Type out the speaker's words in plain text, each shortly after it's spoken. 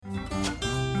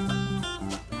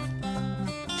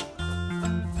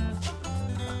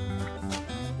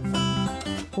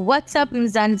What's up,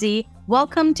 Mzansi?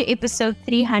 Welcome to episode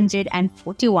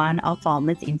 341 of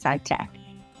Farmers Inside Track.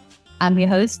 I'm your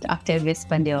host, Octavia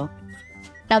Spandil.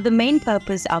 Now, the main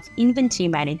purpose of inventory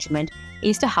management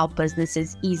is to help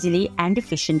businesses easily and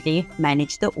efficiently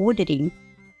manage the ordering,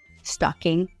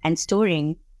 stocking, and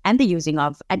storing, and the using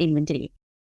of an inventory.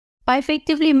 By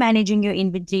effectively managing your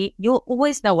inventory, you'll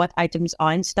always know what items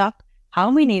are in stock,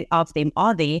 how many of them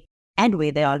are there, and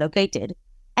where they are located.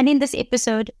 And in this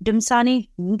episode, Dumsani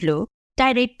Nduli,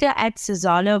 director at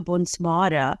Sizalo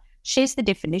Bonsmara, shares the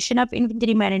definition of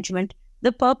inventory management,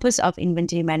 the purpose of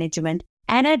inventory management,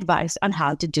 and advice on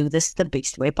how to do this the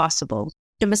best way possible.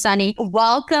 Dumsani,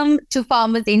 welcome to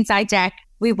Farmers Inside Track.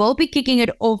 We will be kicking it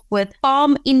off with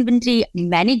farm inventory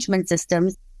management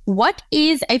systems. What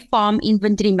is a farm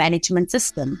inventory management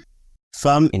system?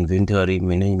 Farm inventory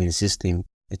management system,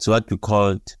 it's what we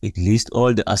call it lists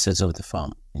all the assets of the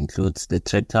farm. Includes the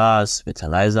tractors,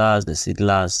 fertilizers, the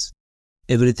seedlers,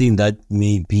 everything that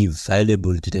may be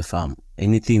valuable to the farm,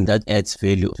 anything that adds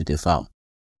value to the farm.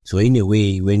 So in a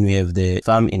way, when we have the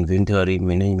farm inventory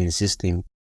management system,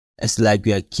 it's like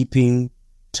we are keeping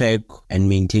track and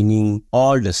maintaining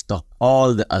all the stock,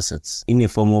 all the assets in a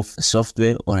form of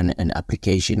software or an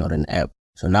application or an app.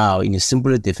 So now in a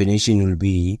simpler definition will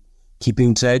be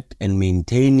keeping track and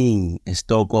maintaining a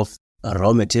stock of a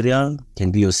raw material. Can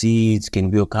be your seeds,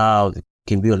 can be your cow,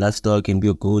 can be your livestock, can be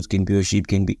your goats, can be your sheep,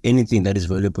 can be anything that is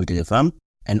valuable to the farm.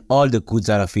 And all the goods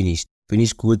that are finished.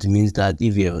 Finished goods means that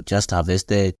if you have just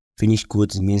harvested, finished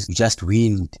goods means you just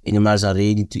weaned. Animals are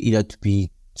ready to either to be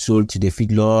sold to the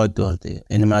feedlot, or the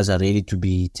animals are ready to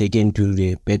be taken to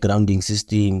the backgrounding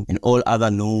system and all other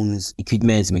known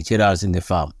equipments, materials in the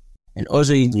farm. And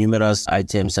also numerous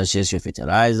items such as your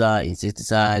fertilizer,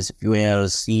 insecticides,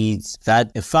 fuels, seeds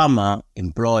that a farmer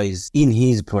employs in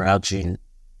his production.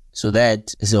 So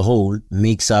that as a whole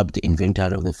makes up the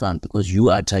inventory of the farm, because you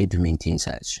are trying to maintain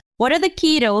such. What are the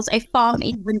key roles a farm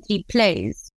inventory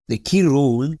plays? The key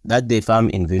role that the farm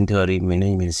inventory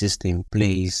management system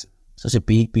plays such a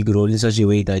big role in such a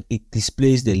way that it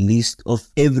displays the list of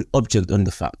every object on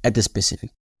the farm at a specific.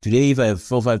 Today, if I have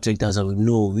 4 or 5 tractors, I will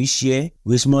know which year,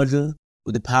 which model,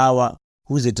 with the power,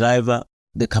 who's the driver,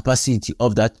 the capacity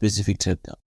of that specific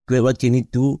tractor. What can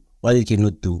it do, what it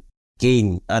cannot do.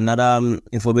 Gain another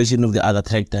information of the other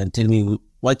tractor and tell me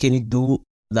what can it do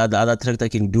that the other tractor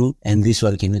can do and this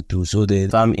one cannot do. So the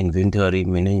farm inventory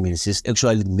management system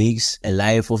actually makes a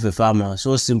life of a farmer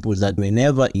so simple that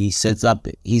whenever he sets up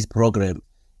his program,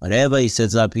 whenever he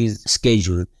sets up his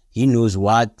schedule, he knows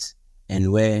what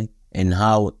and where and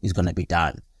how it's going to be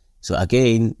done. So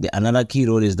again, another key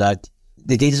role is that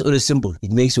the data is always simple.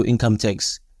 It makes your income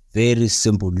tax very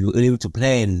simple. You're able to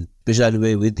plan,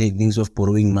 especially with the things of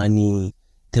borrowing money, in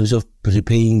terms of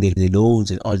prepaying the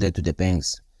loans and all that to the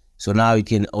banks. So now you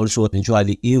can also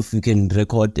eventually, if you can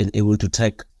record and able to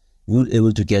track, you're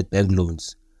able to get bank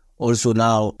loans. Also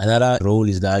now, another role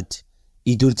is that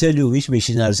it will tell you which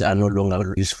machineries are no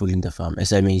longer useful in the farm.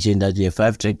 As I mentioned that you have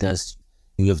 5 tractors,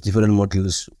 you have different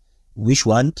models. Which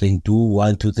one can do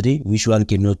 1, 2, 3, which one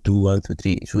cannot do 1, 2,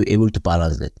 3. So you're able to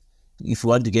balance that. If you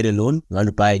want to get a loan, you want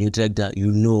to buy a new tractor, you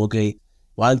know, okay,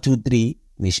 1, 2, 3,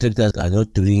 these tractors are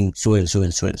not doing so and so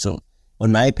and so and so.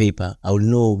 On my paper, I will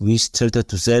know which tractor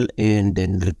to sell and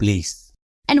then replace.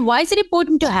 And why is it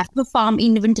important to have a farm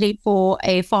inventory for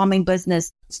a farming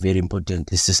business? It's very important,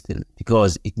 the system,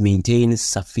 because it maintains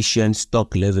sufficient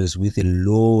stock levels with a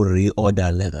low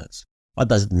reorder levels. What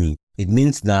does it mean? It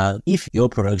means that if your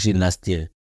production last year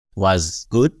was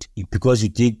good because you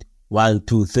did 1,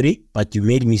 2, 3, but you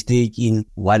made mistake in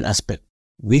one aspect,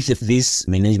 with this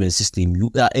management system,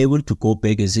 you are able to go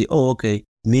back and say, oh, okay,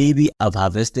 maybe I've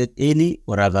harvested early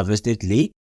or I've harvested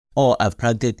late, or I've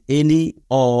planted early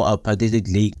or I've planted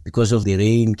late because of the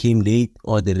rain came late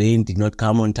or the rain did not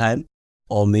come on time,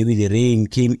 or maybe the rain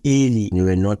came early and you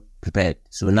were not prepared.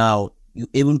 So now you're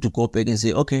able to go back and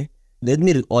say, okay, let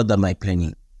me reorder my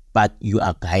planning. But you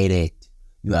are guided.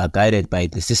 You are guided by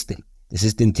the system. The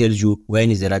system tells you when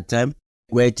is the right time,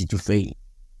 where did you fail.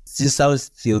 This sounds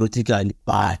theoretical,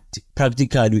 but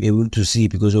practically you're able to see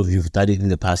because of you've done it in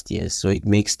the past years. So it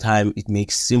makes time, it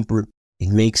makes simple, it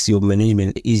makes your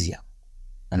management easier.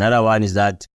 Another one is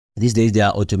that these days there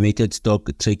are automated stock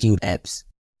tracking apps.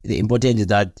 The important is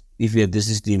that if you have the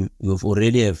system, you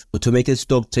already have automated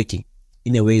stock tracking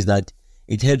in a way is that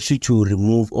it helps you to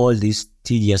remove all this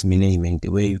tedious management, the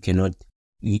way you cannot,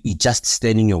 it just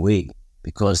stand in your way.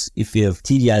 Because if you have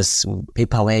tedious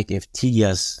paperwork, you have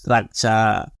tedious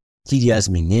structure, tedious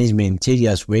management,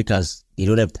 tedious workers, they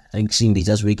don't have direction, they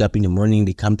just wake up in the morning,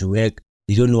 they come to work,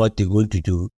 they don't know what they're going to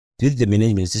do. With the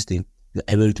management system, you're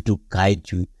able to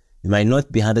guide you, It might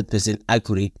not be 100%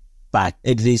 accurate, but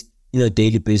at least on a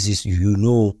daily basis, you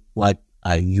know what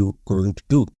are you going to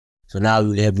do. So now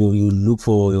you look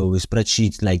for your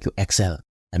spreadsheets like your Excel.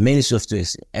 And many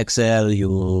softwares, Excel,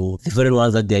 your different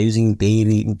ones that they're using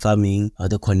daily in farming, or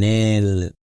the Cornell,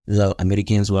 those are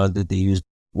Americans ones that they use.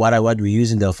 What we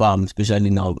use in the farm, especially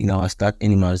now in our stock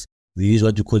animals, we use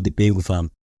what we call the Pengu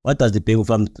farm. What does the Pengu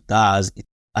farm does? The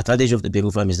advantage of the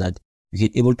Pengu farm is that you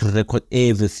get able to record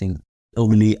everything. It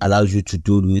only allows you to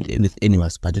do with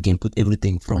animals, but you can put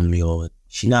everything from your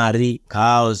machinery,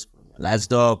 cows,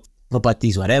 livestock,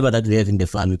 properties, whatever that we have in the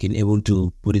farm, you can able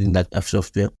to put it in that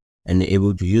software and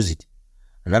able to use it.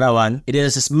 Another one, it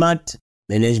is a smart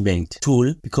management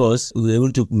tool because we're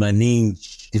able to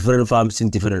manage different farms in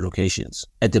different locations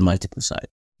at the multiple sites.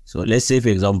 So let's say, for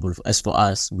example, as for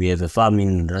us, we have a farm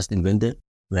in Rustenburg,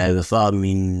 we have a farm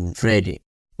in Friday.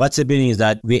 What's happening is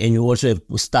that we also have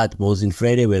start both in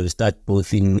Friday, where we start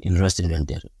both in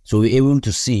Rustenburg. So we're able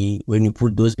to see when you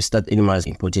put those start animals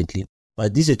importantly.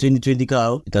 But this is a 2020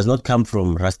 cow, it does not come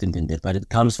from Rustenburg, but it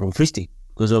comes from Free State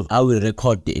because of how we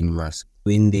record the animals.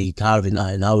 When they calve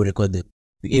and how we record them,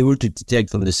 we're able to detect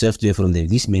from the software, from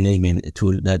this management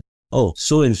tool that, oh,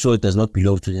 so and so it does not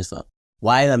belong to this farm.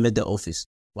 While I'm at the office,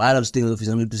 while I'm staying in the office,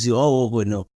 I'm able to see,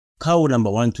 no, cow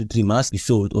number 1, 2, 3 must be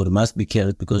sold or must be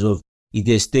killed because of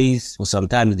it stays for some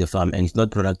time at the farm and it's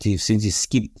not productive since it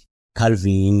skipped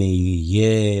calving in a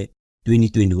year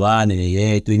 2021 and a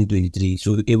year 2023.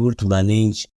 So we're able to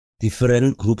manage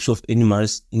different groups of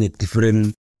animals in a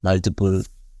different multiple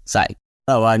sites.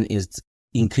 Another one is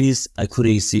increase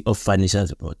accuracy of financial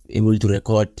report. Able to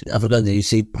record, in Africa they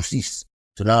say proceeds.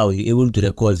 So now you're able to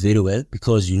record very well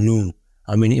because you know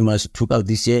how many animals you took out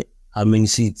this year, how many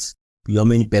seeds, how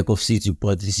many pack of seeds you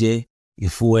bought this year, your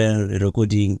fuel,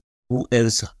 recording, who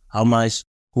else, how much,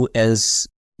 who else,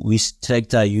 which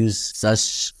tractor use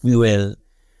such fuel.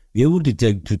 We're able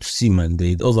to see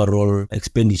the overall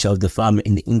expenditure of the farm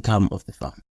and the income of the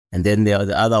farm. And then the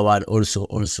other one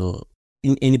also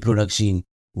in any production,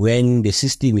 when the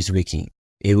system is working,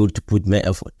 able to put more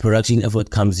effort. Production effort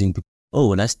comes in. Oh,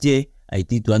 last year I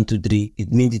did 1, 2, 3.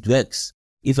 It means it works.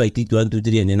 If I did 1, 2,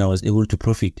 3 and then I was able to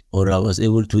profit, or I was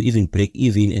able to even break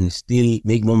even and still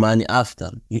make more money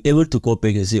after, you're able to go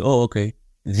back and say, oh, okay,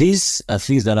 these are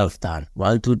things that I've done.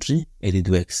 1, 2, 3, and it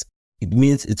works. It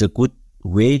means it's a good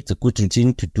way, it's a good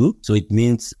routine to do. So it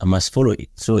means I must follow it.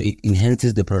 So it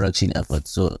enhances the production effort.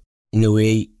 So in a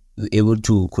way, you're able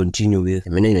to continue with the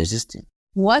management system.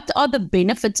 What are the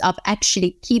benefits of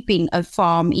actually keeping a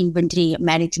farm inventory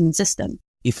management system?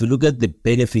 If you look at the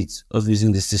benefits of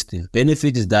using the system,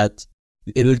 benefit is that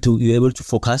you're able to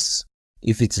focus.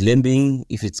 If it's lambing,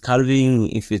 if it's calving,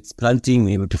 if it's planting,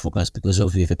 you're able to focus because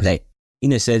of you have a plan.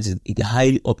 In a sense, it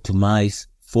highly optimizes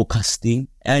forecasting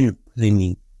and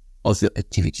planning of your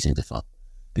activities in the farm.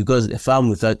 Because a farm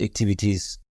without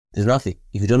activities, there's nothing.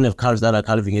 If you don't have cows that are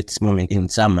calving at this moment in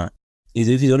summer,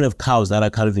 if you don't have cows that are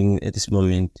calving at this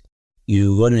moment,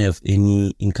 you won't have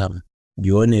any income.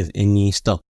 You won't have any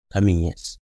stock coming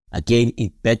years. Again,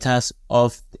 it betters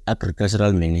off the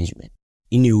agricultural management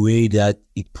in a way that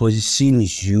it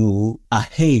positions you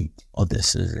ahead of the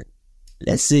season.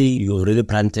 Let's say you already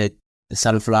planted the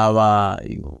sunflower,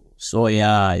 your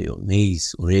soya, your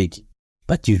maize already,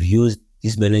 but you've used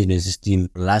this management system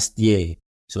last year.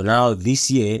 So now this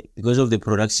year, because of the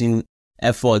production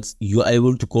efforts, you are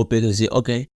able to go back and say,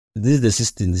 okay, this is the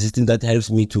system that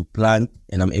helps me to plant,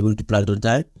 and I'm able to plant on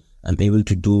time. I'm able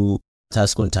to do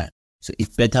task on time. So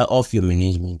it's better off your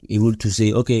management, able to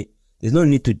say, okay, there's no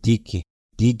need to dig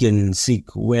and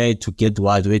seek where to get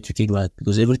what,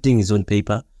 because everything is on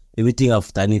paper. Everything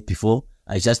I've done it before.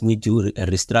 I just need to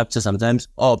restructure sometimes,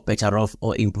 or better off,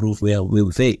 or improve where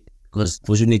we fail. Because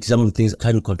fortunately, some of the things I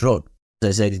can't control.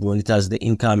 As I said, it monitors the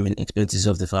income and expenses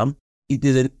of the farm. It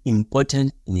is an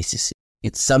important necessity.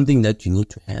 It's something that you need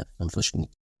to have,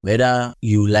 unfortunately. Whether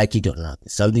you like it or not,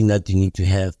 it's something that you need to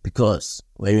have, because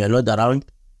when you are not around,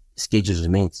 schedule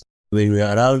remains. When we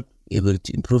are around, able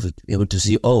to improve it, able to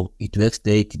see, oh, it works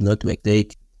there, it did not work there.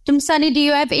 Dumsani, do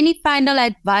you have any final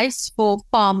advice for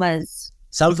farmers?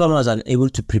 Some farmers are able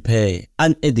to prepare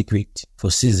inadequate for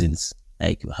seasons,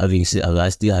 like having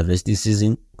harvesting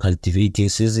season, cultivating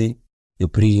season, your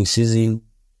breeding season,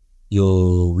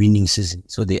 your winning season.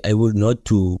 So they are able not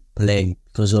to plan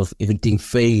because of everything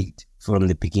failed from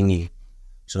the beginning.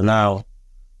 So now,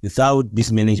 without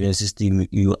this management system,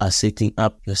 you are setting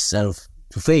up yourself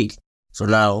to fail. So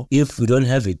now, if you don't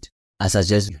have it, I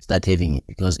suggest you start having it,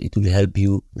 because it will help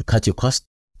you cut your cost,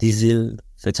 diesel,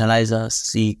 fertilizer,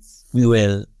 seeds,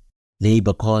 fuel,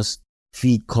 labor cost,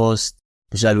 feed cost,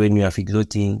 especially when you are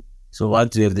feedlotting, So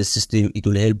once you have the system, it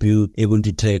will help you able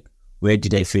to track where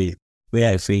did I fail,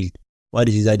 where I failed, what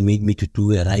is it that made me to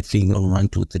do a right thing on 1,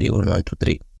 2, 3, on 1, 2,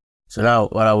 3. So now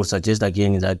what I would suggest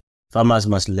again is that farmers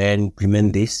must learn,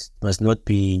 implement this, must not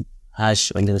be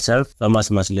harsh on themselves. Farmers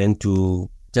must learn to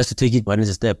just to take it one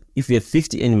step. If you have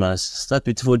 50 animals, start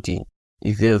with 40.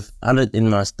 If you have 100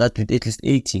 animals, start with at least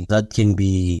 80 that can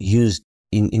be used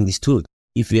in this tool.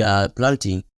 If you are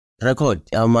planting, record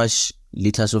how much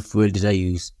liters of fuel did I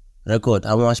use. Record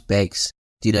how much bags.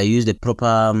 Did I use the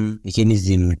proper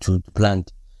mechanism to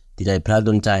plant? Did I plant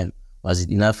on time? Was it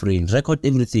enough rain? Record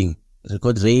everything.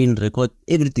 Record rain, record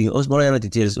everything. All small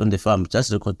details on the farm,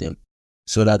 just record them.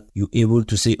 So that you're able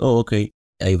to say, oh, okay,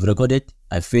 I've recorded,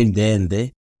 I failed there and there.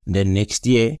 Then next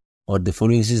year or the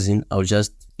following season, I'll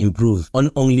just improve on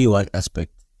only one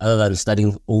aspect other than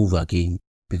starting over again.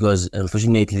 Because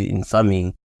unfortunately in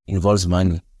farming involves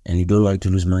money and you don't want to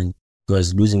lose money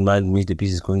because losing money means the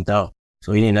business is going down.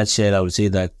 So in a nutshell, I would say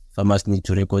that farmers need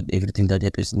to record everything that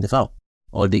happens in the farm.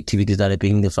 All the activities that happen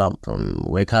in the farm from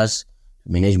workers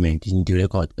to management, you need to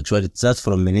record. Actually, it starts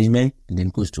from management and then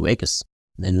goes to workers.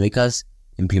 Then workers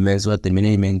implements what the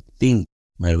management think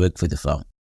might work for the farm.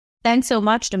 Thanks so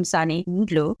much, Dumsani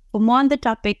Nduli. For more on the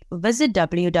topic, visit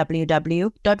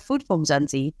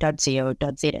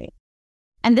www.foodformzansi.co.za.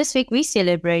 And this week, we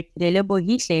celebrate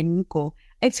Relebohihle Nko,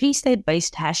 a Free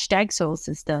State-based hashtag soul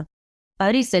sister.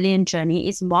 Her resilient journey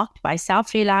is marked by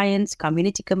self-reliance,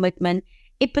 community commitment,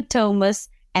 epitomis,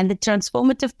 and the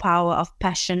transformative power of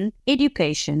passion,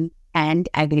 education, and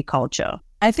agriculture.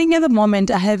 I think at the moment,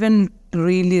 I haven't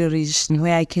really reached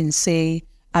where I can say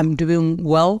I'm doing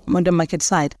well on the market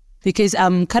side because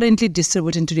I'm currently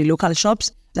distributing to the local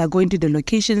shops. I'm going to the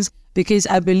locations because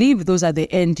I believe those are the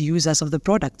end users of the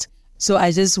product. So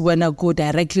I just want to go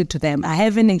directly to them. I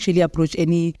haven't actually approached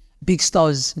any big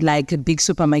stores like big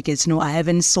supermarkets. No, I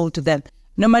haven't sold to them.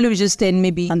 Normally we just stand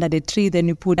maybe under the tree, then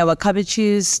you put our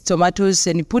cabbages, tomatoes,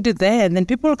 and you put it there, and then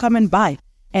people come and buy.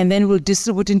 And then we'll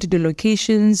distribute into the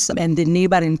locations and the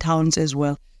neighboring towns as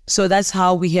well. So that's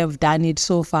how we have done it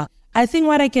so far. I think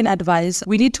what I can advise,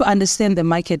 we need to understand the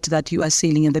market that you are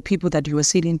selling and the people that you are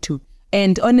selling to.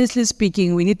 And honestly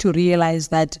speaking, we need to realize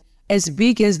that as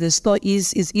big as the store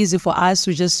is, it's easy for us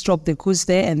to just drop the goods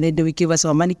there and then they will give us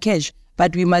our money cash.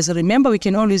 But we must remember we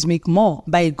can always make more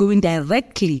by going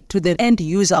directly to the end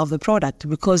user of the product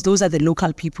because those are the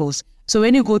local peoples. So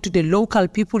when you go to the local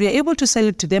people, you're able to sell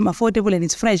it to them affordable and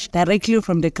it's fresh directly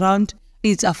from the ground.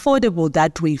 It's affordable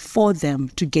that way for them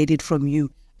to get it from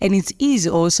you. And it's easy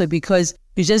also because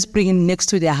you just bring it next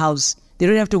to their house. They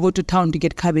don't have to go to town to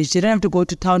get cabbage. They don't have to go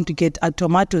to town to get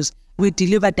tomatoes. We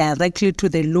deliver directly to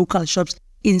the local shops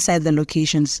inside the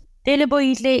locations.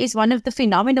 Relebohihle is one of the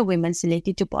phenomenal women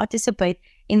selected to participate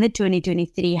in the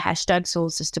 2023 hashtag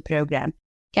Soul Sister program.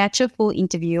 Catch a full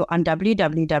interview on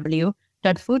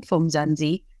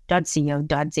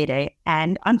www.foodformzansi.co.za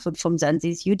and on Food for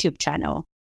Mzansi's YouTube channel.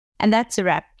 And that's a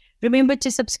wrap. Remember to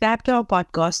subscribe to our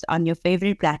podcast on your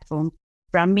favorite platform.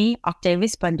 From me,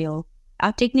 Octavius Pandil,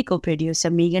 our technical producer,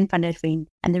 Megan van der Veen,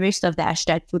 and the rest of the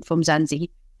hashtag Food for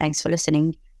Mzansi. Thanks for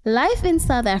listening. Life in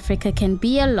South Africa can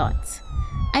be a lot.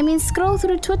 I mean, scroll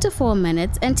through Twitter for a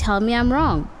minute and tell me I'm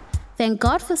wrong. Thank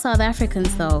God for South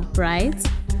Africans though, right?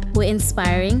 We're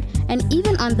inspiring, and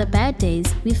even on the bad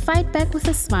days, we fight back with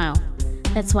a smile.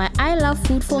 That's why I love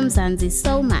Food for Mzansi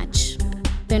so much.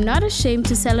 They're not ashamed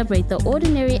to celebrate the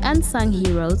ordinary unsung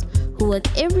heroes who work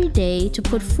every day to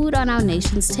put food on our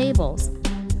nation's tables.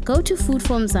 Go to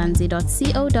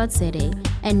foodformzansi.co.za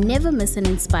and never miss an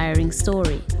inspiring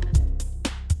story.